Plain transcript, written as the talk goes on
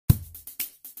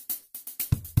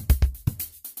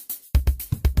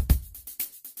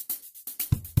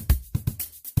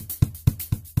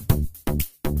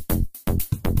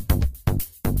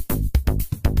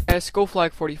Guys,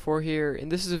 Skullflag44 here,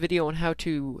 and this is a video on how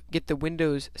to get the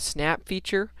Windows Snap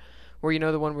feature, where you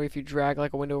know the one where if you drag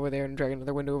like a window over there and drag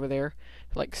another window over there,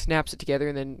 it like snaps it together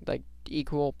and then like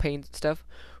equal panes and stuff,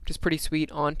 which is pretty sweet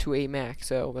onto a Mac.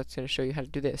 So that's going to show you how to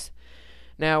do this.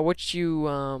 Now, what you're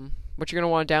going to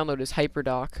want to download is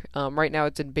HyperDock. Right now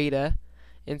it's in beta,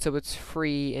 and so it's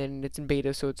free and it's in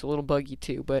beta, so it's a little buggy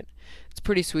too, but it's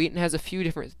pretty sweet and has a few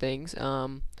different things.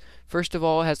 First of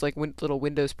all, it has like little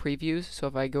Windows previews. So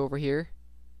if I go over here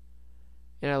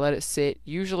and I let it sit,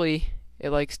 usually it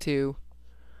likes to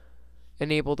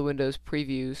enable the Windows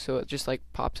previews, so it just like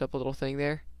pops up a little thing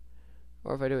there.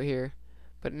 Or if I do it here,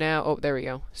 but now, oh, there we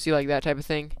go. See, like that type of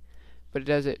thing. But it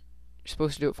does it. You're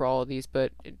supposed to do it for all of these,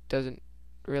 but it doesn't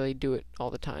really do it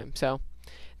all the time. So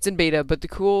it's in beta. But the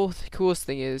coolest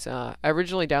thing is, I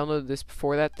originally downloaded this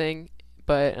before that thing,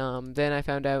 but then I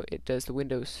found out it does the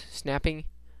Windows snapping,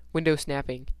 but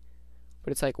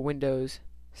it's like Windows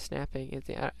snapping.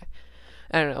 I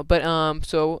don't know, but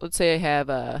so let's say I have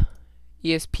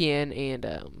ESPN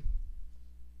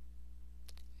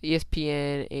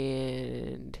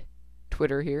and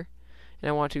Twitter here, and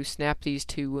I want to snap these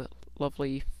two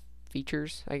lovely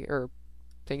features or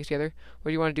things together.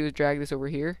 What you want to do is drag this over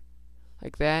here,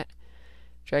 like that.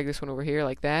 Drag this one over here,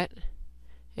 like that,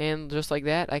 and just like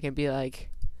that, I can be like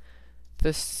the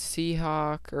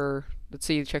Seahawk, or let's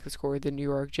see, check the score. The New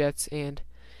York Jets and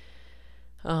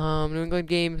New England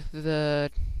game.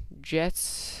 The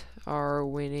Jets are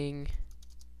winning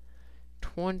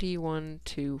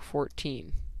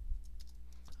 21-14.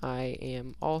 I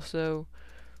am also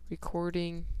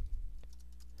recording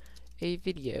a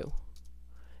video,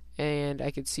 and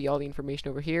I can see all the information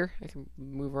over here. I can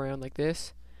move around like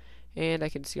this, and I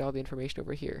can see all the information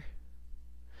over here.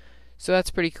 So that's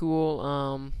pretty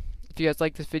cool. If you guys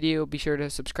like this video, be sure to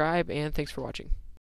subscribe, and thanks for watching.